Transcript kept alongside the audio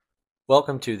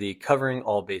Welcome to the Covering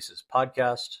All Bases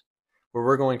podcast, where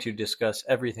we're going to discuss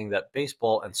everything that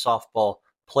baseball and softball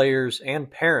players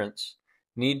and parents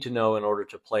need to know in order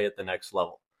to play at the next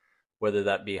level, whether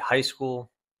that be high school,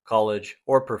 college,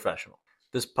 or professional.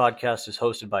 This podcast is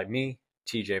hosted by me,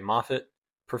 TJ Moffit,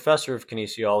 professor of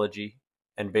kinesiology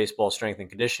and baseball strength and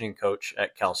conditioning coach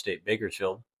at Cal State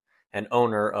Bakersfield, and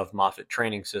owner of Moffit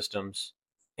Training Systems,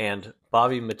 and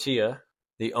Bobby Mattia,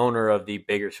 the owner of the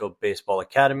Bakersfield Baseball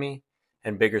Academy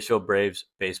and Bakersfield Braves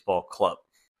Baseball Club.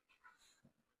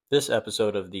 This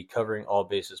episode of the Covering All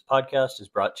Bases podcast is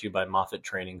brought to you by Moffit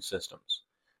Training Systems.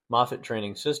 Moffit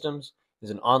Training Systems is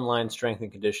an online strength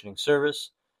and conditioning service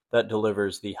that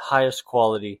delivers the highest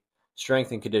quality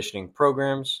strength and conditioning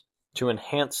programs to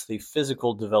enhance the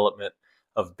physical development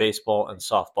of baseball and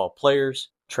softball players.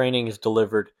 Training is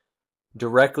delivered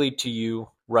directly to you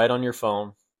right on your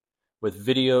phone with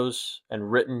videos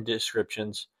and written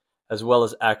descriptions, as well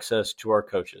as access to our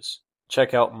coaches.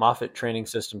 Check out Moffit Training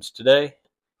Systems today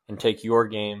and take your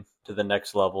game to the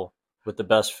next level with the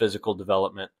best physical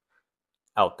development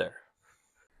out there.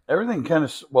 Everything kind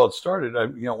of, it started, I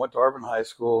went to Arvin High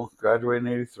School, graduated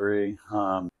in 83.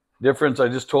 Difference, I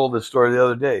just told this story the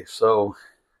other day. So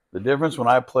the difference when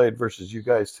I played versus you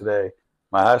guys today,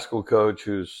 my high school coach,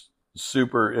 who's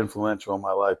super influential in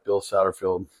my life, Bill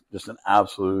Satterfield, just an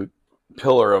absolute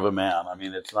pillar of a man. I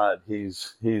mean, it's not, he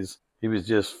was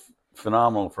just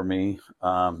phenomenal for me.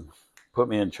 Put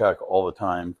me in check all the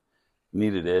time,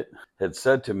 needed it, had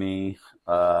said to me,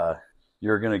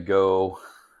 you're going to go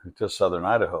to Southern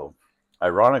Idaho.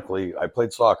 Ironically, I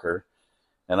played soccer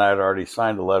and I had already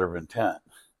signed a letter of intent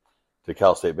to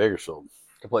Cal State Bakersfield.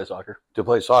 To play soccer? To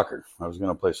play soccer. I was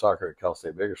going to play soccer at Cal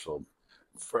State Bakersfield.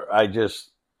 I just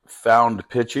found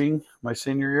pitching my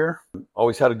senior year.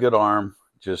 Always had a good arm,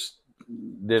 just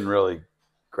didn't really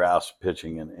grasp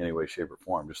pitching in any way, shape, or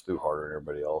form, just threw harder than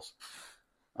everybody else.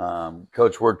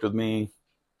 Coach worked with me,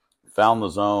 found the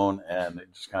zone, and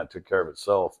it just kind of took care of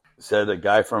itself. Said the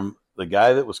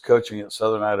guy that was coaching at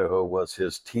Southern Idaho was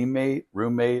his teammate,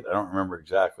 roommate, I don't remember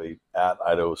exactly, at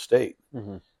Idaho State.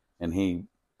 Mm-hmm. And he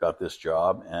got this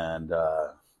job. And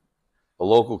a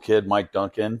local kid, Mike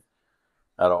Duncan,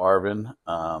 out of Arvin,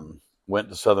 went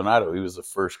to Southern Idaho. He was the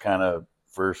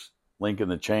first link in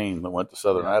the chain that went to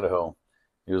Southern Idaho.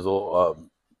 He was,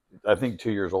 I think,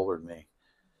 2 years older than me.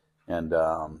 And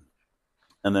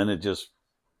then it just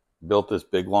built this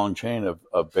big, long chain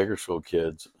of Bakersfield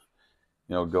kids,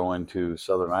 going to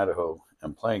Southern Idaho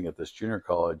and playing at this junior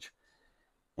college.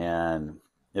 And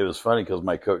it was funny because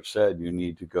my coach said, you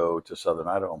need to go to Southern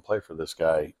Idaho and play for this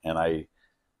guy. And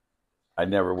I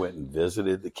never went and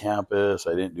visited the campus.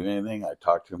 I didn't do anything. I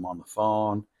talked to him on the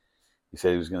phone. He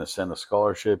said he was going to send a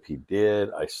scholarship. He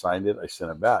did. I signed it. I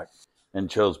sent it back and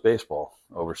chose baseball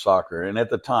over soccer. And at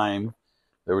the time,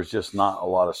 there was just not a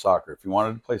lot of soccer. If you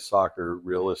wanted to play soccer,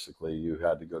 realistically, you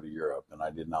had to go to Europe. And I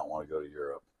did not want to go to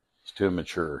Europe. It's too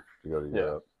immature to go to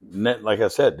Europe. Like I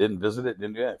said, didn't visit it,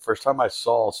 didn't do it. First time I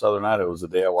saw Southern Idaho was the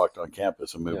day I walked on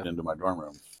campus and moved into my dorm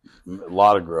room. A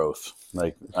lot of growth. A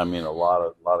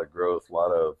lot of growth, a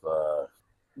lot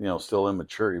of, still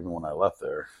immature even when I left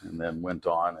there. And then went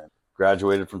on and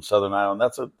graduated from Southern Idaho. And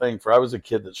that's a thing I was a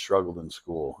kid that struggled in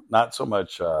school. Not so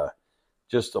much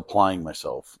just applying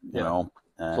myself, you know.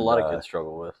 And, it's a lot of kids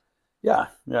struggle with. Yeah.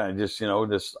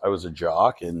 I was a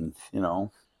jock and,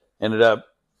 ended up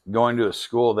going to a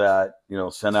school that,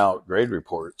 sent out grade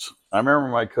reports. I remember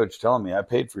my coach telling me, I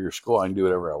paid for your school. I can do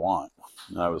whatever I want.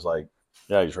 And I was like,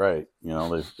 yeah, he's right.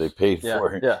 They paid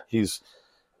for it. Yeah. He's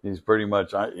pretty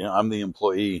much, I'm the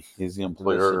employee. He's the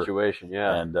employer. The situation.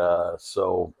 Yeah. And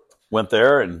so went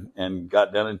there and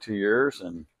got done in 2 years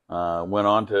and went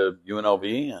on to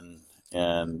UNLV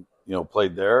and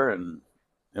played there, and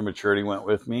immaturity went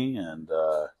with me and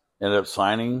ended up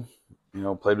signing,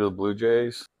 played with the Blue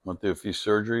Jays, went through a few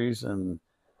surgeries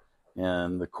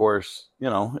and the course,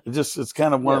 it's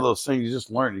kind of one of those things you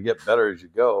just learn. You get better as you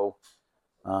go.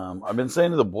 I've been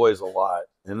saying to the boys a lot,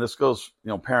 and this goes,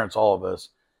 parents, all of us,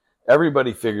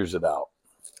 everybody figures it out.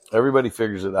 Everybody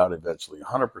figures it out eventually,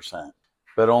 100%.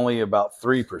 But only about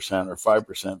 3% or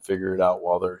 5% figure it out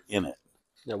while they're in it.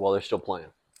 Yeah, while they're still playing.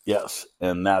 Yes,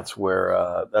 and that's where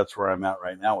I'm at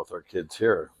right now with our kids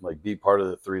here. Like, be part of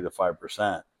the 3 to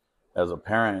 5%. As a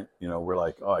parent, we're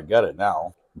like, oh, I get it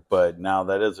now. But now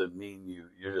that doesn't mean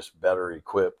you're just better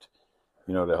equipped,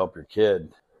 to help your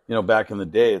kid. Back in the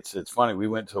day, it's funny. We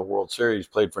went to a World Series,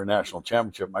 played for a national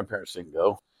championship. My parents didn't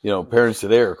go. Parents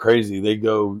today are crazy.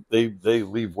 They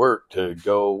leave work to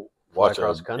go watch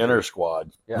an inter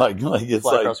squad. Yeah. Like it's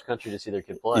fly like across the country to see their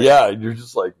kid play. Yeah, you're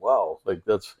just like, wow, like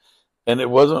that's. And it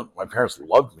wasn't. My parents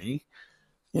loved me,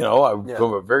 I'm Yeah.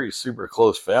 from a very super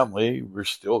close family. We're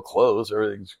still close,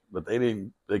 but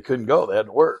they couldn't go. They had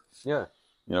to work. Yeah.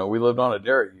 We lived on a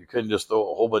dairy. You couldn't just throw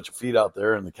a whole bunch of feed out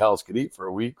there and the cows could eat for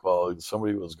a week while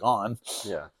somebody was gone.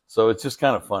 Yeah. So it's just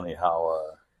kind of funny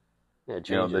how, It the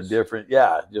changes. different,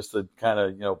 just the kind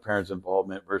of, parents'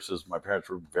 involvement versus my parents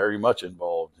were very much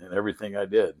involved in everything I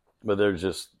did. But there's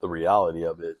just the reality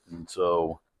of it. And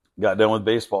so got done with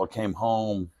baseball, came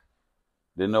home,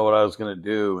 didn't know what I was going to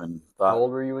do, and thought. How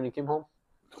old were you when you came home?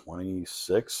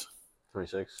 26.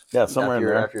 26. Yeah, somewhere in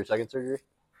there. After your second surgery?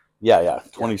 Yeah.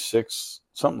 26,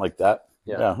 something like that.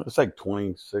 Yeah. It's like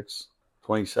 26,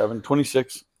 27,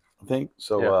 26, I think.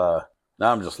 So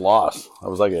now I'm just lost. I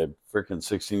was like a freaking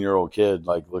 16-year-old kid,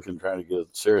 like trying to get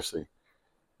it seriously.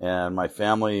 And my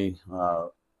family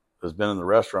has been in the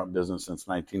restaurant business since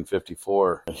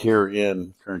 1954 here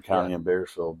in Kern County in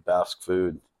Bakersfield, Basque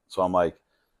food. So I'm like,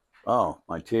 oh,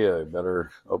 Martina, I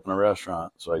better open a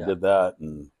restaurant. So I did that,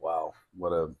 and wow,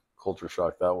 what a culture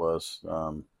shock that was.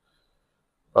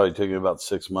 Probably took me about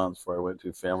 6 months before I went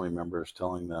to family members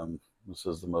telling them this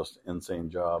is the most insane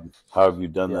job. How have you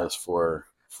done this for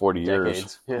 40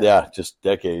 decades. years? Yeah, just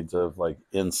decades of like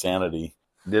insanity.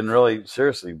 Didn't really,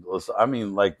 seriously,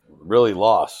 really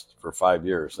lost for 5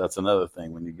 years. That's another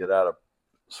thing. When you get out of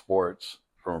sports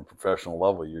from a professional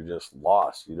level, you're just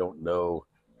lost. You don't know.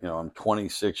 I'm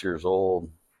 26 years old.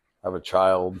 I have a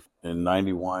child. In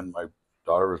 91, my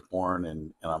daughter was born,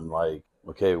 and I'm like,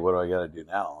 okay, what do I got to do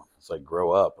now? It's like,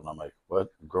 grow up. And I'm like, what?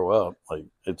 Grow up? Like,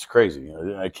 it's crazy.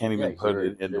 I can't even put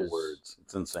it into words.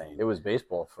 It's insane. It was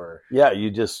baseball for.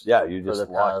 You just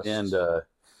locked into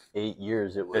 8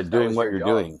 years. It was doing what you're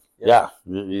doing. Yeah.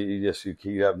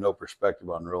 You have no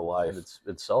perspective on real life. And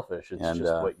it's selfish. It's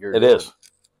just what you're doing. It is.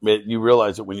 You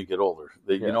realize it when you get older.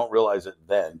 You don't realize it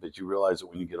then, but you realize it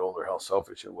when you get older, how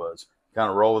selfish it was. Kind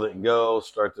of roll with it and go,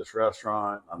 start this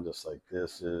restaurant. I'm just like,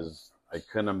 I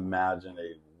couldn't imagine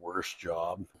a worse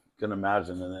job. Couldn't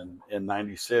imagine. And then in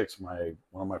 96, one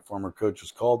of my former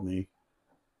coaches called me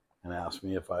and asked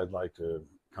me if I'd like to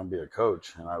come be a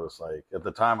coach. And I was like, at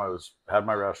the time had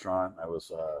my restaurant. I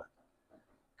was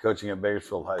coaching at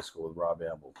Bakersfield High School with Rob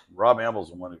Amble. Rob Amble's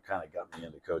the one who kind of got me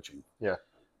into coaching. Yeah.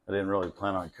 I didn't really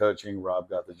plan on coaching. Rob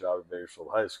got the job at Bakersfield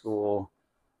High School.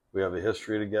 We have a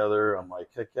history together. I'm like,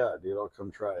 heck yeah, dude, I'll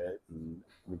come try it. And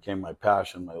it became my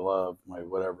passion, my love, my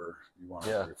whatever you want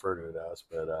to refer to it as.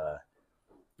 But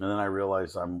and then I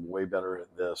realized I'm way better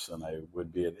at this than I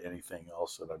would be at anything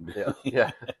else that I'm doing.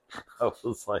 Yeah. I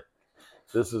was like,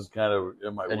 this is kind of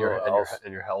in my wheelhouse.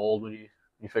 And you're how old when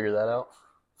you figure that out?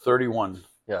 31.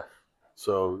 Yeah.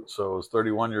 So I was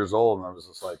 31 years old, and I was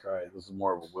just like, all right, this is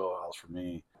more of a wheelhouse for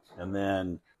me. And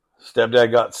then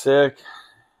stepdad got sick.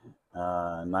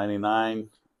 99,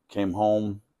 came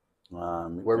home.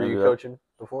 Where were you coaching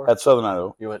before? At Southern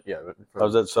Idaho. You went, I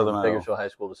was at Southern Idaho. Bakersfield High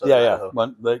School to Southern Idaho.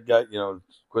 Went, they got,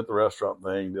 quit the restaurant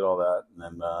thing, did all that,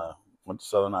 and then went to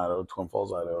Southern Idaho, Twin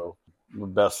Falls, Idaho. The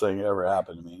best thing that ever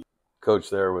happened to me. Coach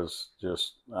there was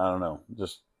just, I don't know,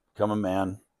 just become a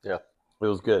man. Yeah. It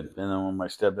was good. And then when my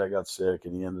stepdad got sick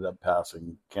and he ended up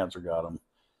passing, cancer got him.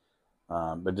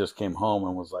 But just came home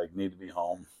and was like, need to be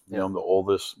home. I'm the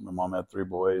oldest. My mom had 3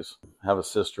 boys. I have a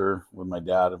sister with my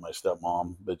dad and my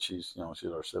stepmom, but she's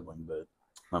our sibling. But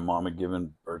my mom had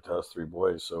given birth to us 3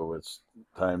 boys. So it's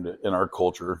time to, in our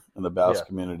culture, in the Basque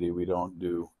community, we don't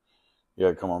do,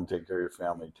 come home, take care of your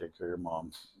family, take care of your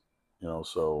mom.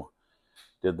 So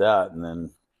did that, and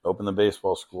then opened the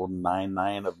baseball school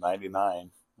 9/9 of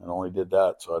 99, and only did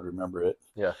that. So I'd remember it.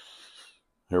 Yeah.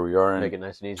 Here we are in Make it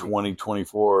nice and easy.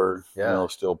 2024,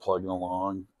 still plugging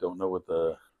along. Don't know what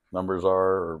the numbers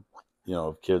are,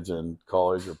 or, kids in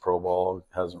college or pro ball.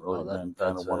 Hasn't really been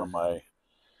kind of one of my.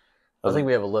 I think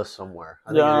we have a list somewhere.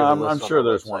 I'm sure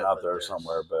there's one out there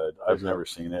somewhere, but I've never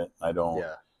seen it. I don't,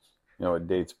 it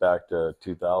dates back to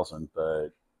 2000, but,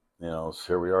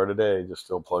 here we are today, just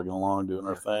still plugging along, doing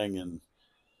our thing and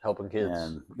helping kids.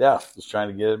 And just trying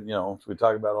to get, we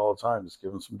talk about it all the time, just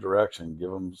give them some direction,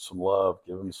 give them some love,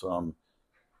 give them some,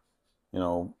 give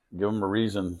them a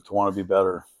reason to want to be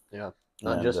better. Yeah.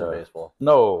 Not just in baseball.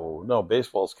 No,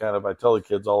 baseball's kind of, I tell the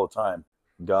kids all the time,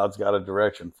 God's got a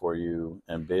direction for you,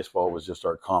 and baseball was just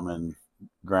our common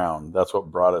ground. That's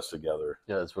what brought us together.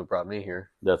 Yeah, that's what brought me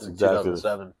here. That's exactly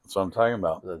 2007. That's what I'm talking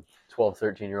about. The 12,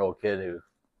 13-year-old kid who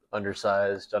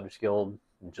undersized, underskilled,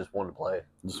 and just wanted to play.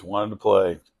 Just wanted to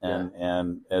play,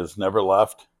 and has never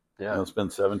left. Yeah. It's been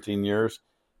 17 years.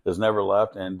 Has never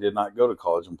left, and did not go to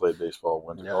college and play baseball.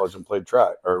 Went to college and played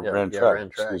track, or ran track.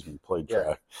 Excuse me, played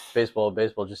track. Baseball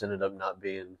just ended up not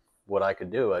being what I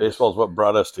could do. Baseball's what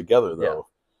brought us together, though,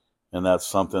 and that's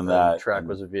something that track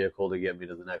was a vehicle to get me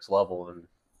to the next level. And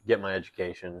get my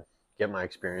education, get my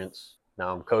experience.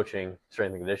 Now I'm coaching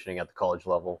strength and conditioning at the college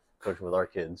level, coaching with our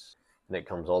kids, and it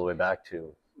comes all the way back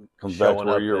to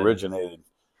where you originated.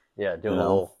 Yeah, doing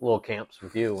little camps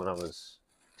with you when I was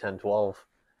 10, 12.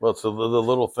 Well, so the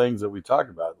little things that we talk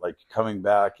about, like coming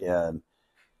back and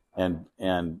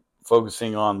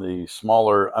focusing on the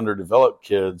smaller, underdeveloped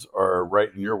kids, are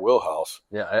right in your wheelhouse.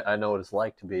 Yeah, I know what it's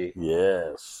like to be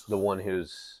the one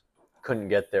who's couldn't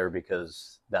get there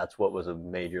because that's what was a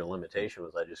major limitation,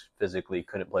 was I just physically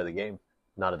couldn't play the game.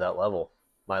 Not at that level.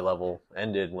 My level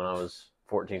ended when I was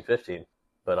 14, 15,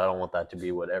 but I don't want that to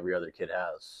be what every other kid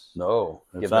has. No.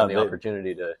 Give them the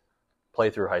opportunity to play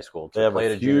through high school, to play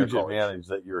at a junior college. They have a huge advantage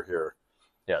that you're here.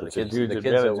 Yeah, it's a huge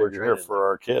advantage that we're here for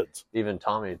our kids. Even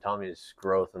Tommy's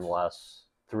growth in the last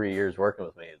 3 years working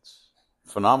with me, it's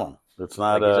phenomenal. It's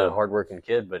not he's a hardworking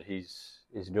kid, but he's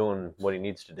doing what he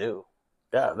needs to do.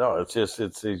 Yeah, no, it's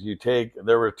you take.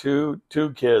 There were two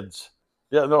kids.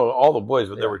 Yeah, no, all the boys,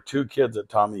 but there were two kids that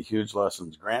taught me huge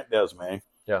lessons: Grant Desmay,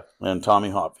 and Tommy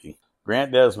Hopfe.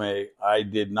 Grant Desmay, I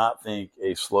did not think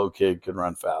a slow kid could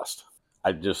run fast.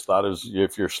 I just thought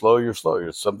if you're slow, you're slow.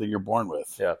 It's something you're born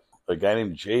with. Yeah. A guy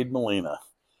named Jade Molina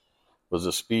was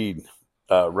a speed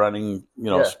running,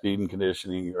 speed and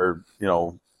conditioning, or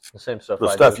the same stuff.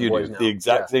 The stuff you do, the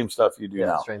exact same stuff you do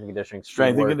now. Strength and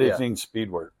conditioning, speed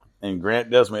work. And Grant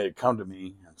Desmay had come to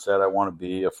me and said, "I want to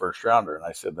be a first rounder," and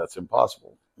I said, "That's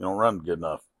impossible. You don't run good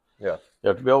enough. Yeah, you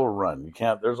have to be able to run. You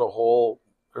can't. There's a whole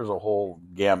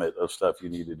gamut of stuff you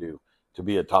need to do to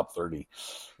be a top 30."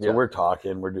 So we're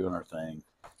talking, we're doing our thing,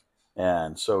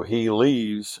 and so he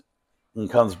leaves and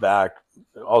comes back.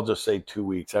 I'll just say 2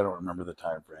 weeks. I don't remember the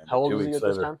time frame. How old was he at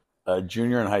this time?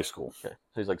 Junior in high school. Okay,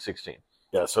 so he's like 16.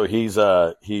 Yeah, so he's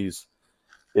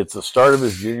it's the start of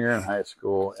his junior in high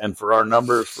school, and for our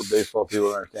numbers, for baseball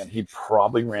people to understand, he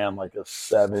probably ran like a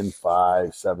 7.5,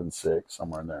 7.6,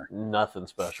 somewhere in there. Nothing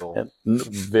special. And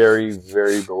very,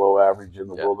 very below average in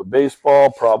the world of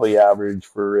baseball, probably average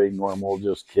for a normal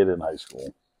just kid in high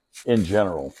school in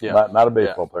general. Yeah. Not a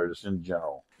baseball player, just in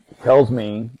general. Tells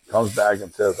me, comes back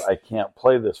and says, "I can't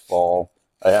play this fall.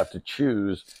 I have to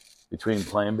choose between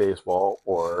playing baseball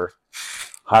or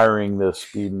hiring this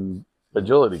speed and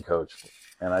agility coach."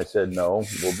 And I said, "No,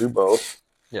 we'll do both.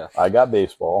 Yeah. I got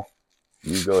baseball.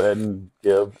 You go ahead and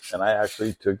give." And I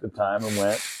actually took the time and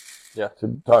went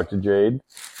to talk to Jade.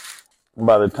 And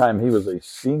by the time he was a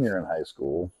senior in high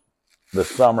school, the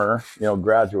summer,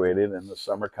 graduated, and the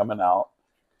summer coming out,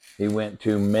 he went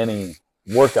to many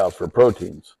workouts for pro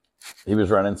teams. He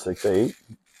was running 6.8,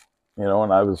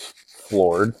 and I was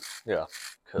floored. Yeah.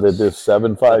 That this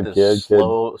 7.5 kid,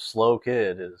 slow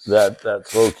kid is that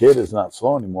slow kid is not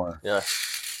slow anymore. Yeah.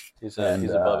 He's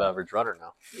above average runner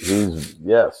now.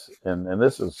 And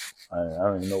this is, I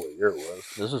don't even know what year it was.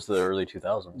 This was the early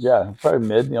 2000s. Yeah, probably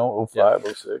mid,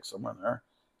 05, 06, somewhere in there.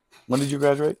 When did you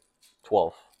graduate?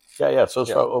 12. Yeah, so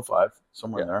it's probably 05,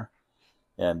 somewhere in there.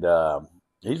 And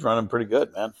he's running pretty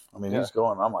good, man. I mean, he's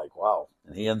going, I'm like, wow.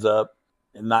 And he ends up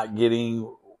not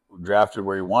getting drafted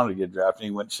where he wanted to get drafted. He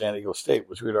went to San Diego State,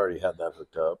 which we'd already had that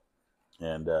hooked up.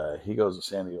 And he goes to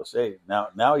San Diego State.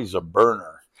 Now he's a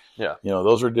burner. Yeah.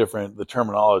 Those are different, the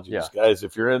terminologies. Yeah. Guys,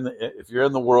 if you're in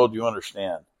the world, you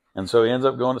understand. And so he ends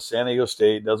up going to San Diego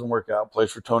State, doesn't work out,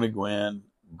 plays for Tony Gwynn.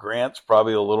 Grant's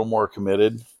probably a little more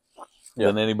committed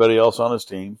than anybody else on his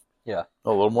team. Yeah. A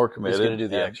little more committed. He's going to do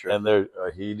the extra. And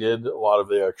he did a lot of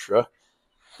the extra.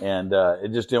 And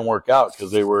it just didn't work out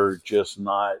because they were just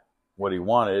not what he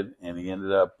wanted. And he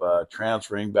ended up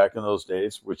transferring back in those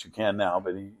days, which you can now,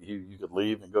 but you could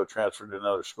leave and go transfer to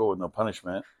another school with no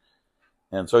punishment.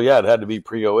 And so, it had to be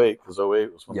pre-08 because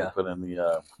 08 was when they put in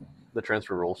the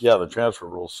transfer rules. Yeah, the transfer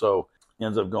rules. So he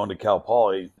ends up going to Cal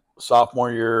Poly.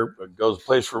 Sophomore year,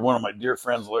 plays for one of my dear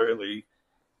friends, Larry Lee,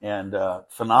 and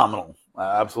phenomenal,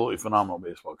 absolutely phenomenal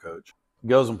baseball coach.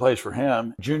 Goes and plays for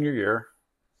him. Junior year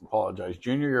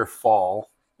fall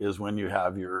is when you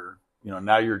have your,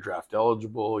 now you're draft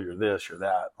eligible, you're this, you're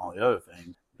that, all the other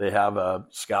things. They have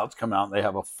scouts come out and they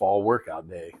have a fall workout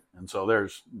day. And so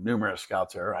there's numerous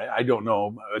scouts there. I don't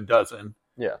know, a dozen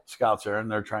scouts there, and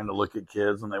they're trying to look at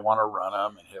kids and they want to run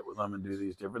them and hit with them and do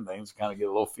these different things, kind of get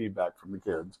a little feedback from the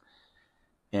kids.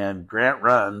 And Grant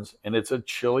runs, and it's a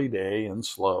chilly day and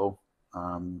slow.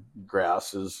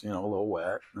 Grass is, a little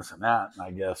wet, this and that. And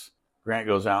I guess Grant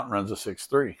goes out and runs a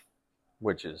 6.3.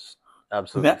 Which is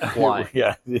absolutely flying.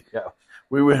 Yeah.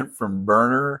 We went from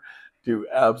burner to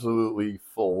absolutely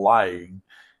flying,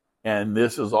 and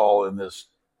this is all in this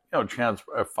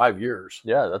 5 years.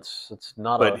 Yeah, that's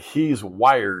not. But he's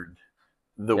wired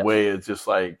the way it's just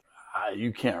like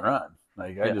you can't run.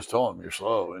 Like I just told him you're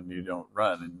slow and you don't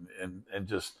run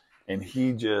and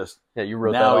he just you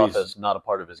wrote that off as not a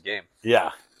part of his game.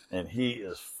 Yeah, and he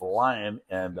is flying.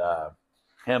 And a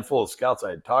handful of scouts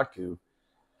I had talked to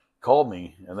called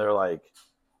me and they're like,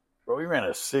 "Bro, we ran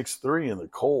a 6.3 in the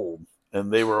cold." And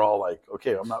they were all like,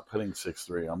 "Okay, I'm not putting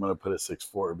 6.3. I'm going to put a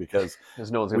 6.4 because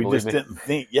no one's we just didn't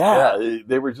think." Yeah,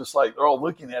 they were just like, they're all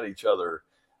looking at each other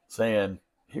saying,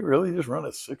 "He really just run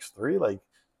a 6.3?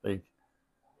 Like,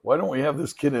 why don't we have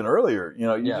this kid in earlier?"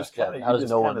 You just kind of, how does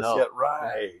no one know?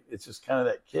 Right. It's just kind of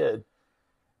that kid.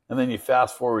 And then you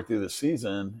fast forward through the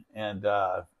season and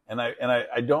I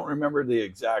don't remember the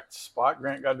exact spot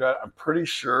Grant got drafted. I'm pretty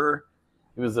sure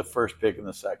he was the first pick in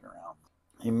the second round.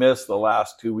 He missed the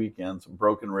last 2 weekends,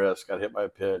 broken wrist, got hit by a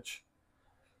pitch,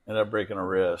 ended up breaking a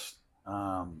wrist.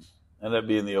 Ended up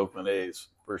being the Oakland A's,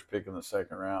 first pick in the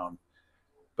second round,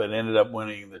 but ended up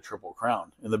winning the Triple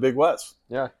Crown in the Big West.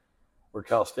 Yeah. Where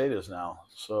Cal State is now.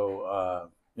 So,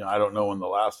 I don't know when the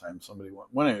last time somebody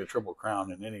winning a Triple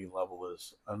Crown in any level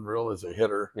is unreal as a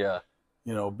hitter. Yeah.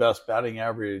 Best batting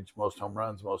average, most home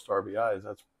runs, most RBIs.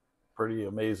 That's pretty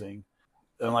amazing.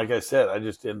 And like I said, I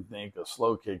just didn't think a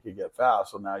slow kid could get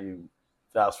fast. So now you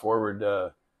fast forward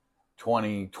to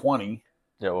 2020.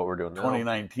 Yeah, what we're doing now.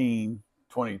 2019,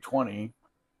 2020.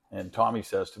 And Tommy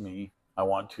says to me, "I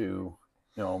want to,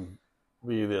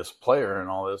 be this player and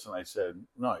all this." And I said,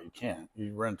 "No, you can't.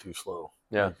 You run too slow.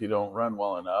 Yeah. You don't run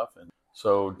well enough." And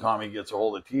so Tommy gets a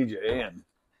hold of TJ and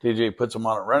TJ puts him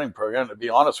on a running program. To be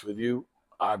honest with you,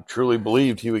 I truly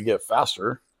believed he would get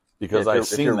faster because I've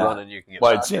seen that. Running, you can get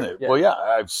faster. I'd seen it. Yeah. Well, yeah,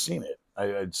 I've seen it.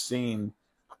 I'd seen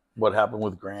what happened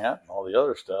with Grant and all the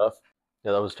other stuff.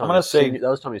 Yeah, that was Tommy's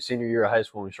senior year of high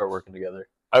school when we started working together.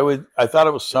 I thought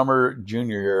it was summer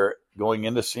junior year going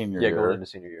into senior year. Yeah, going into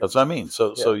senior year. That's what I mean.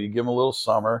 So you give him a little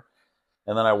summer,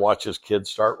 and then I watch his kids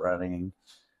start running.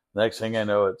 Next thing I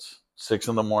know, it's 6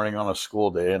 a.m. on a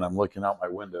school day, and I'm looking out my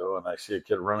window, and I see a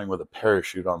kid running with a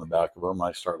parachute on the back of him.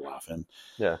 I start laughing.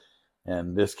 Yeah.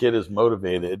 And this kid is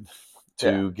motivated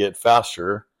to get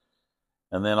faster.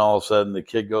 And then all of a sudden, the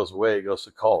kid goes away, goes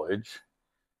to college,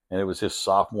 and it was his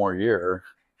sophomore year.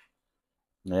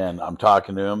 And I'm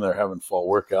talking to him. They're having fall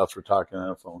workouts. We're talking on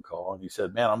a phone call. And he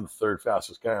said, "Man, I'm the third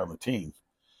fastest guy on the team."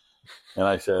 And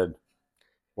I said,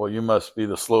 "Well, you must be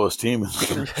the slowest team in the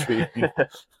country."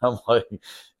 I'm like,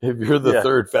 "If you're the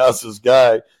third fastest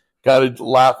guy," kind of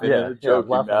laughing in a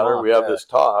joking matter. We have this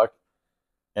talk.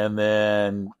 And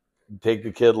then take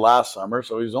the kid last summer.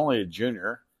 So he's only a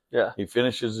junior. Yeah. He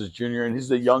finishes his junior, and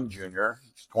he's a young junior.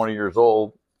 He's 20 years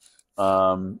old.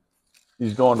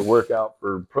 He's going to work out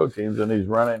for pro teams, and he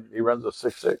runs a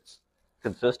 6.6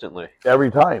 consistently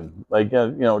every time. Like,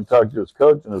 talked to his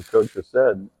coach, and his coach just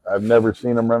said, "I've never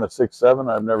seen him run a 6.7.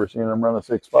 I've never seen him run a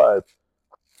 6.5.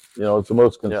 It's the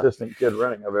most consistent kid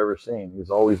running I've ever seen.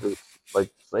 He's always just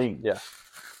like same." Yeah.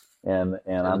 And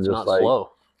I'm it's just not like,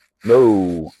 slow.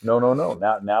 No.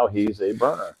 Now he's a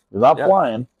burner. He's not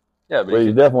flying. Yeah, but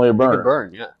he's definitely a burner. He can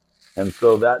burn, yeah. And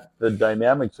so the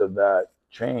dynamics of that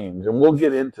change, and we'll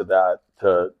get into that.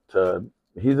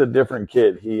 He's a different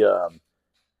kid. He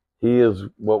is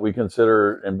what we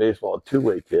consider in baseball a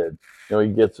two-way kid. He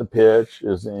gets a pitch,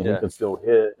 and he can still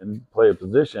hit and play a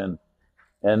position.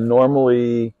 And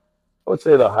normally, I would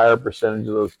say the higher percentage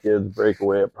of those kids break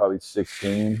away at probably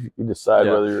 16. You decide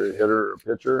whether you're a hitter or a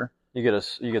pitcher. You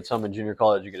get some in junior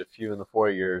college. You get a few in the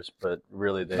 4 years, but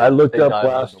really I looked up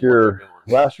last year,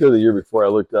 or the year before. I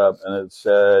looked up, and it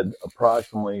said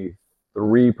approximately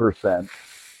 3%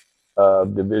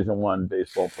 of Division I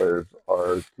baseball players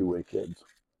are two-way kids.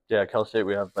 Yeah, Cal State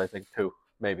we have, I think, 2,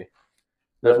 maybe.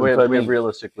 We have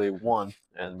realistically 1,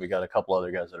 and we got a couple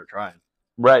other guys that are trying.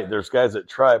 Right, there's guys that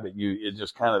try, but it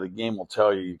just kind of the game will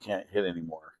tell you can't hit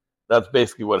anymore. That's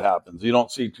basically what happens. You don't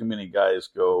see too many guys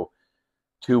go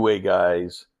two-way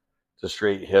guys to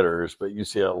straight hitters, but you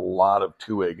see a lot of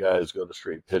two-way guys go to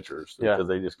straight pitchers because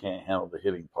they just can't handle the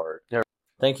hitting part. Yeah.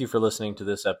 Thank you for listening to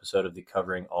this episode of the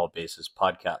Covering All Bases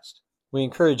podcast. We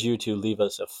encourage you to leave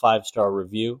us a 5-star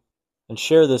review and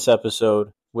share this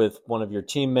episode with one of your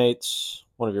teammates,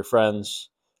 one of your friends,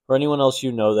 or anyone else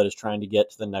you know that is trying to get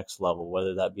to the next level,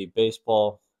 whether that be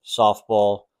baseball,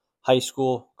 softball, high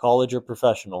school, college, or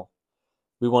professional.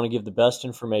 We want to give the best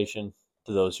information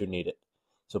to those who need it.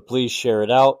 So please share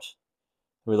it out.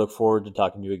 We look forward to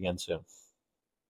talking to you again soon.